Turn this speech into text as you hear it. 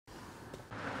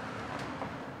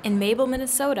In Mabel,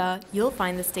 Minnesota, you'll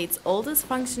find the state's oldest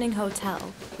functioning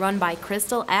hotel, run by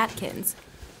Crystal Atkins.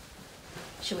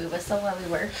 Should we whistle while we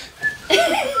work?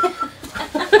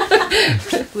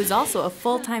 Who is also a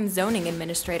full-time zoning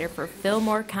administrator for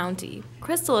Fillmore County.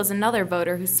 Crystal is another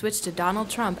voter who switched to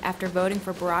Donald Trump after voting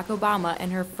for Barack Obama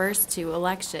in her first 2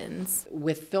 elections.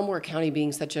 With Fillmore County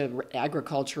being such an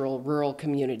agricultural, rural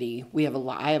community, I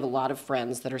have a lot of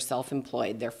friends that are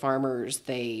self-employed. They're farmers.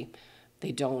 They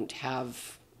don't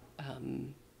have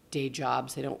day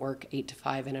jobs. They don't work 8 to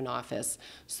 5 in an office.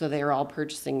 So they're all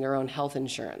purchasing their own health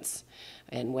insurance.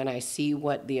 And when I see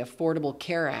what the Affordable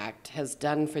Care Act has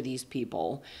done for these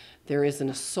people, there isn't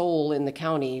a soul in the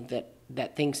county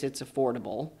that thinks it's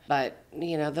affordable. But,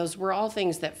 those were all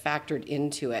things that factored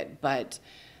into it. But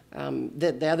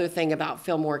the other thing about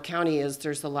Fillmore County is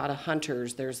there's a lot of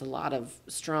hunters. There's a lot of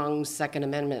strong Second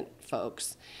Amendment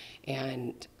folks.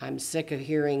 And I'm sick of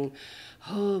hearing,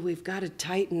 we've got to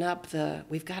tighten up the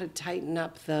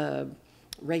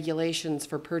regulations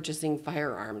for purchasing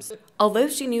firearms. Although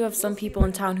she knew of some people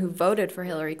in town who voted for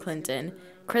Hillary Clinton,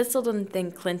 Crystal didn't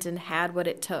think Clinton had what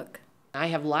it took. I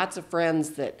have lots of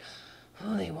friends that,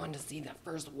 they want to see the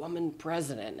first woman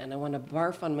president, and I want to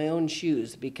barf on my own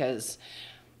shoes because,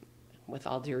 with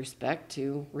all due respect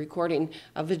to recording,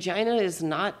 a vagina is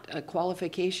not a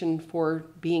qualification for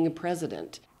being a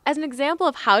president. As an example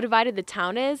of how divided the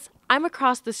town is, I'm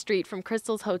across the street from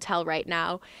Crystal's hotel right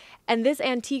now, and this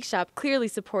antique shop clearly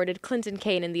supported Clinton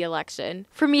Kane in the election.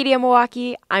 For Media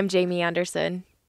Milwaukee, I'm Jaimie Anderson.